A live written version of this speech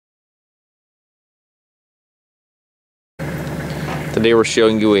Today we're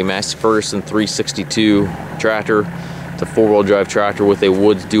showing you a Massey Ferguson 362 tractor. It's a four-wheel drive tractor with a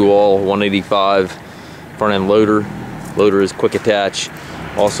Woods Dual 185 front end loader. Loader is quick attach.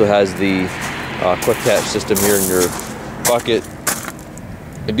 Also has the quick attach system here in your bucket.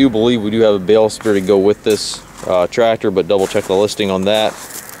 I do believe we do have a bale spear to go with this tractor, but double check the listing on that.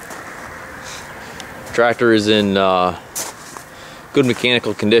 Tractor is in good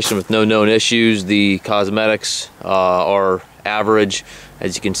mechanical condition with no known issues. The cosmetics are average.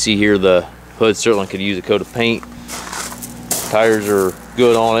 As you can see here, the hood certainly could use a coat of paint. Tires are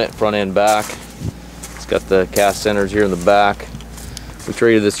good on it, front and back. It's got the cast centers here in the back. We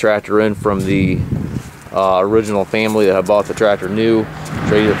traded this tractor in from the original family that had bought the tractor new.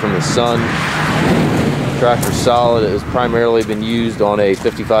 Traded it from the son. Tractor's solid. It has primarily been used on a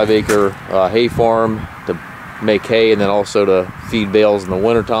 55-acre hay farm to make hay and then also to feed bales in the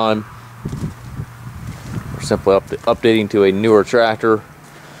wintertime. We're simply updating to a newer tractor.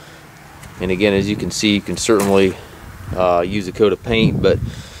 And again, as you can see, you can certainly use a coat of paint, but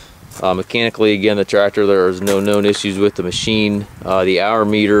mechanically, again, the tractor, there's no known issues with the machine. The hour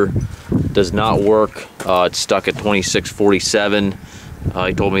meter does not work. It's stuck at 2647.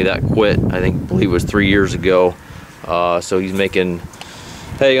 He told me that quit, I believe it was 3 years ago. So he's making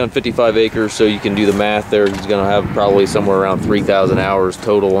hay on 55 acres, so you can do the math there. He's gonna have probably somewhere around 3,000 hours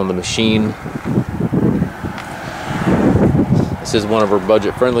total on the machine. This is one of our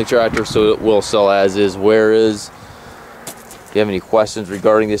budget-friendly tractors, so it will sell as is, where is. If you have any questions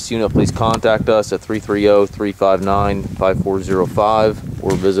regarding this unit, please contact us at 330-359-5405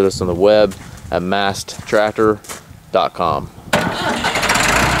 or visit us on the web at masttractor.com.